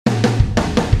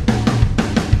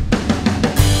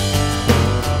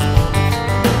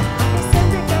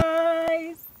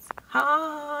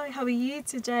how are you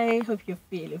today? Hope you're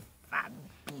feeling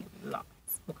fabulous.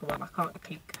 Oh, come on, I can't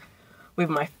click with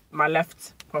my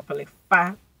left properly.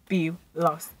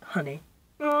 Fabulous, honey.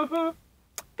 Bloop.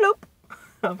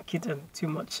 I'm kidding. Too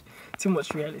much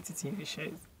reality TV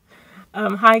shows.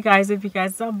 Hi guys, hope you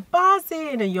guys are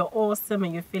buzzing and you're awesome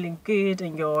and you're feeling good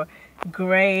and you're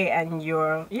great and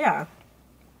you're, yeah.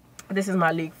 This is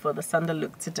my look for the Sunday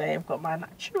look today. I've got my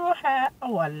natural hair.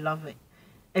 Oh, I love it.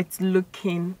 It's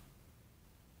looking,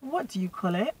 what do you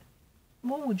call it?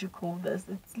 What would you call this?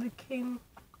 It's looking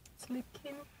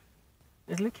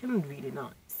really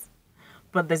nice.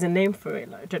 But there's a name for it,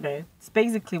 like, I don't know. It's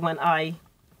basically when I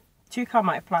took out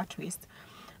my flat twist,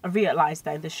 I realized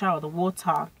that in the shower, the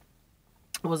water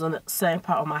was on a certain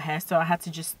part of my hair. So I had to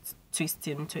just twist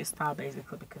it into a style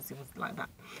basically because it was like that.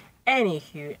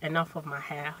 Anywho, enough of my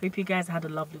hair. Hope you guys had a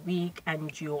lovely week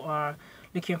and you are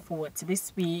looking forward to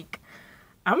this week.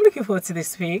 I'm looking forward to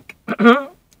this week.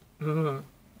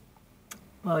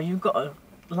 Well, you've got a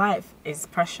life is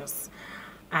precious,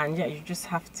 and yeah, you just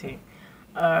have to.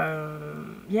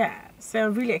 Yeah, so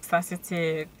I'm really excited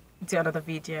to do another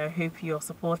video. Hope you're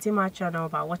supporting my channel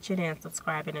by watching it and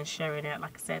subscribing and sharing it.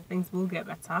 Like I said, things will get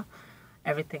better.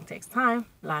 Everything takes time.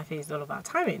 Life is all about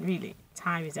timing, really.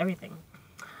 Time is everything.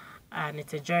 And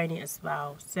it's a journey as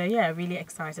well. So yeah, really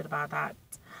excited about that.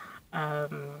 I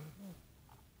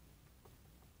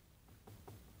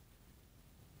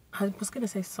was going to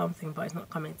say something, but it's not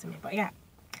coming to me. But yeah.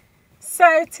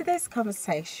 So today's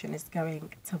conversation is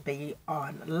going to be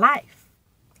on life.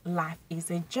 Life is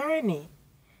a journey.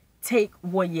 Take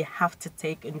what you have to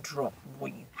take and drop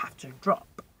what you have to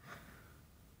drop.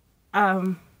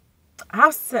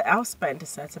 I've spent a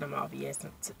certain amount of years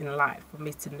in life for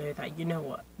me to know that, you know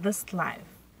what, this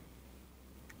life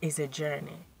is a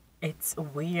journey. It's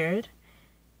weird.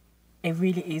 It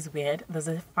really is weird. There's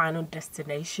a final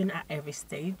destination at every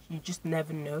stage. You just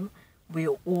never know.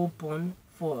 We're all born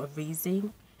for a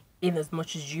reason. In as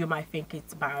much as you might think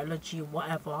it's biology,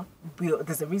 whatever,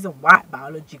 there's a reason why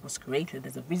biology was created.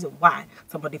 There's a reason why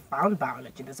somebody found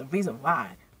biology. There's a reason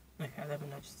why. Okay, let me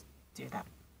not just do that.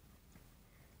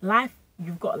 Life,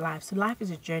 you've got life. So life is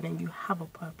a journey and you have a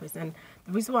purpose. And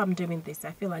the reason why I'm doing this,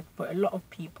 I feel like for a lot of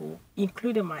people,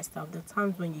 including myself, there are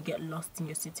times when you get lost in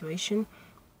your situation.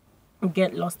 You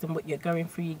get lost in what you're going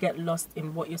through. You get lost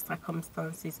in what your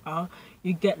circumstances are.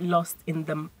 You get lost in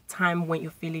the time when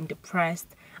you're feeling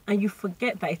depressed. And you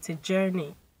forget that it's a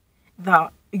journey.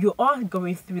 That you are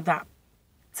going through that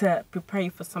to prepare you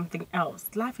for something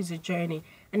else. Life is a journey.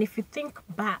 And if you think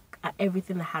back at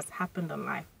everything that has happened in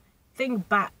life, think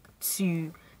back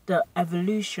to the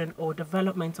evolution or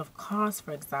development of cars,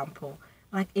 for example.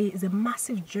 Like, it is a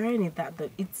massive journey that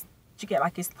it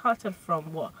started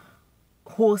from what?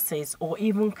 Horses or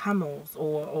even camels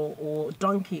or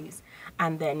donkeys,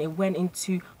 and then it went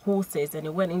into horses and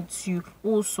it went into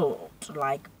all sorts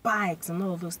like bikes and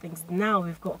all those things. Now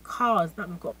we've got cars, now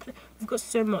we've got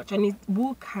so much, and it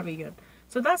will carry on.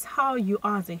 So that's how you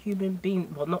are as a human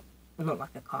being. Well, not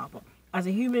like a car, but as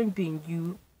a human being,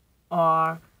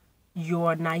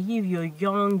 you're naive, you're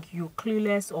young, you're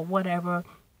clueless or whatever,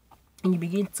 and you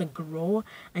begin to grow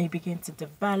and you begin to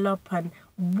develop. And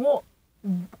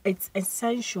it's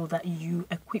essential that you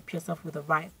equip yourself with the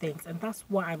right things, and that's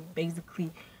what I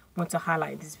basically want to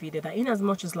highlight in this video. That in as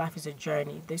much as life is a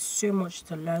journey, there's so much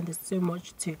to learn, there's so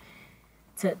much to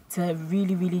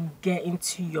really get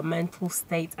into your mental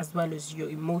state as well as your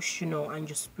emotional and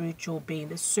your spiritual being.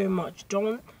 There's so much.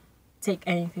 Don't take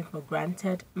anything for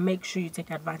granted. Make sure you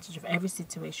take advantage of every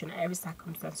situation, every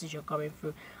circumstances you're going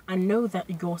through, and know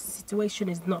that your situation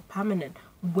is not permanent.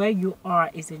 Where you are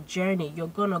is a journey. You're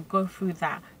gonna go through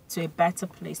that to a better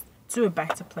place, to a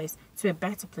better place, to a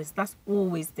better place. That's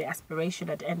always the aspiration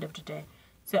at the end of the day.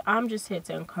 So I'm just here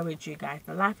to encourage you guys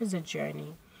that life is a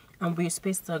journey, and we're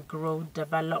supposed to grow,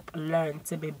 develop, learn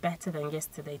to be better than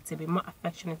yesterday, to be more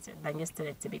affectionate than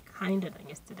yesterday, to be kinder than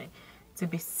yesterday, to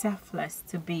be selfless,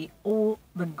 to be all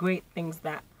the great things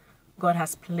that God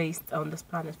has placed on this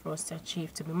planet for us to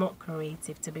achieve, to be more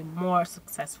creative, to be more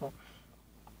successful,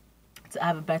 to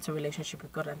have a better relationship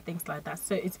with God and things like that.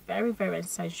 So it's very, very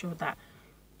essential that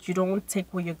you don't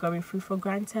take what you're going through for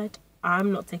granted.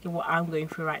 I'm not taking what I'm going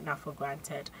through right now for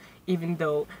granted, even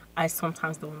though I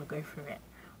sometimes don't want to go through it.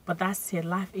 But that's it.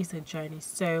 Life is a journey.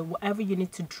 So whatever you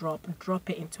need to drop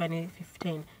it in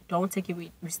 2015. Don't take it.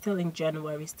 We're still in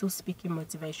January, still speaking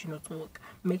motivational talk.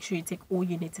 Make sure you take all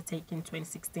you need to take in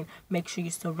 2016. Make sure you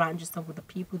surround yourself with the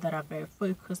people that are very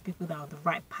focused, people that are on the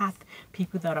right path,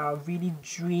 people that are really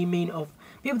dreaming of,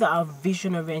 people that are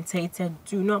vision orientated.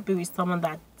 Do not be with someone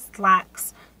that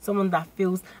slacks, someone that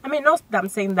feels, I mean, not that I'm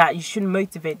saying that you shouldn't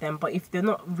motivate them, but if they're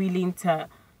not willing to,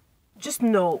 just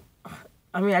know,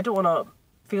 I mean, I don't want to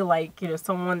feel like, you know,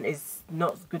 someone is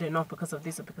not good enough because of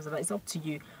this or because of that. It's up to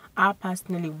you. I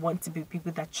personally want to be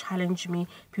people that challenge me,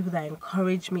 people that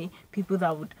encourage me, people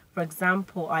that would, for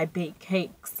example, I bake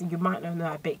cakes. You might not know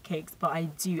I bake cakes, but I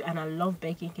do, and I love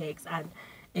baking cakes. And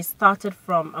it started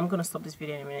from, I'm going to stop this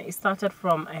video in a minute. It started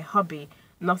from a hobby,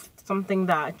 not something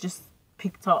that I just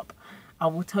picked up. I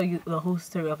will tell you the whole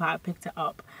story of how I picked it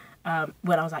up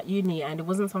when I was at uni, and it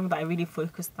wasn't something that I really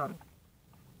focused on.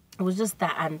 It was just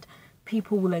that, and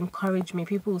people will encourage me,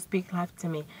 people will speak life to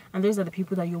me, and those are the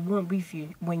people that you want with you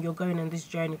when you're going on this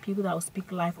journey. People that will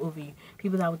speak life over you,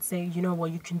 people that would say, you know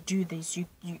what, you can do this,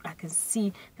 I can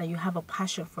see that you have a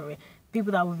passion for it,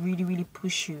 people that will really, really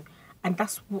push you. And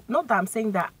that's not that I'm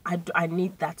saying that I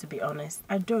need that, to be honest,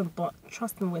 I don't, but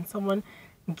trust me, when someone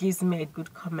gives me a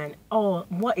good comment, oh,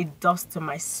 what it does to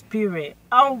my spirit,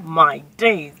 oh my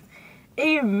days,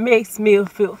 it makes me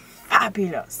feel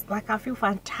fabulous. Like, I feel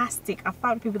fantastic. I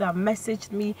found people that have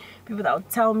messaged me, people that will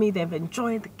tell me they've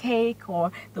enjoyed the cake,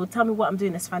 or they'll tell me what I'm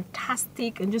doing is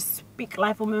fantastic, and just speak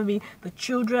life over me. The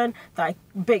children that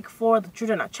I bake for, the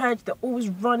children at church, they're always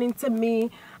running to me,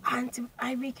 Auntie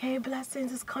IBK,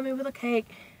 blessings is coming with a cake.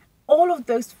 All of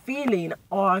those feelings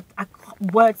are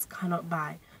words cannot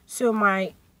buy. So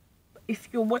if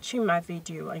you're watching my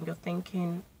video and you're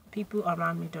thinking people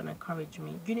around me don't encourage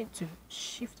me, you need to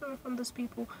shift away from those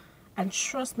people. And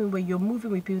trust me, when you're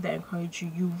moving with people that encourage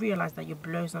you, you realize that your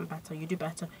blows on better, you do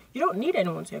better. You don't need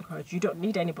anyone to encourage you. You don't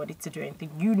need anybody to do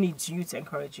anything. You need you to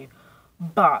encourage you.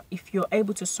 But if you're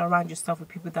able to surround yourself with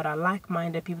people that are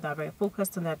like-minded, people that are very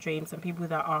focused on their dreams, and people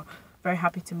that are very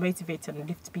happy to motivate and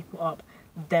lift people up,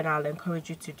 then I'll encourage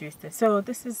you to do this. So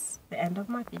this is the end of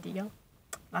my video.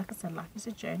 Like I said, life is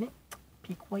a journey.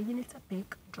 Pick what you need to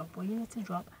pick, drop what you need to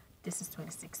drop. This is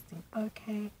 2016.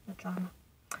 Okay, no drama.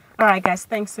 Alright guys,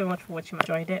 thanks so much for watching. I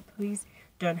enjoyed it. Please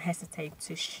don't hesitate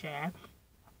to share,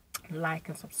 like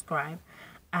and subscribe.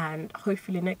 And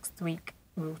hopefully next week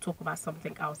we'll talk about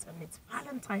something else, and it's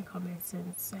Valentine coming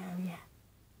soon. So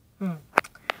yeah.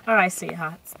 Alright,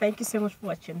 sweethearts. Thank you so much for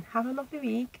watching. Have a lovely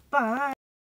week. Bye.